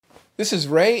This is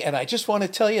Ray, and I just want to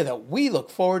tell you that we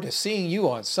look forward to seeing you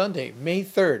on Sunday, May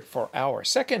 3rd, for our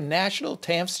second National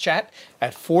TAMFS Chat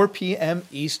at 4 p.m.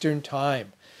 Eastern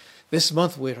Time. This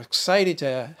month, we're excited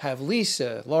to have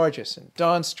Lisa Largess and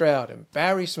Don Stroud and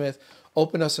Barry Smith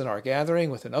open us in our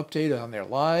gathering with an update on their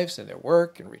lives and their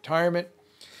work and retirement.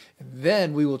 And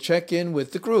then we will check in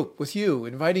with the group, with you,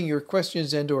 inviting your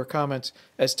questions and or comments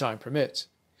as time permits.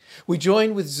 We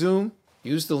join with Zoom.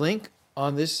 Use the link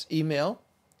on this email.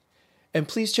 And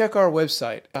please check our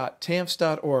website at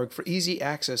tamfs.org for easy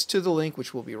access to the link,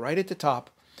 which will be right at the top,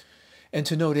 and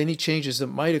to note any changes that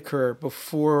might occur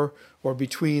before or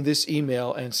between this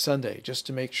email and Sunday, just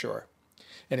to make sure.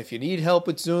 And if you need help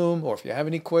with Zoom, or if you have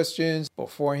any questions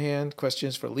beforehand,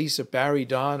 questions for Lisa, Barry,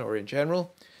 Don, or in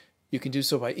general, you can do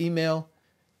so by email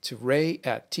to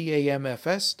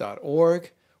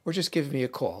ray@tamfs.org, or just give me a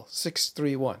call,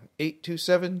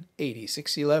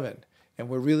 631-827-8611. And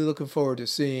we're really looking forward to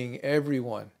seeing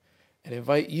everyone and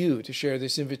invite you to share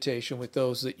this invitation with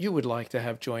those that you would like to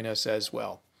have join us as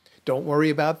well. Don't worry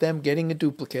about them getting a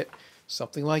duplicate.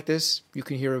 Something like this you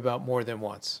can hear about more than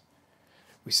once.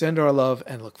 We send our love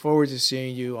and look forward to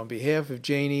seeing you. On behalf of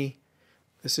Janie,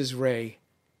 this is Ray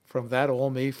from That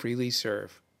All May Freely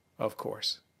Serve, of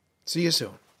course. See you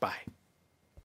soon. Bye.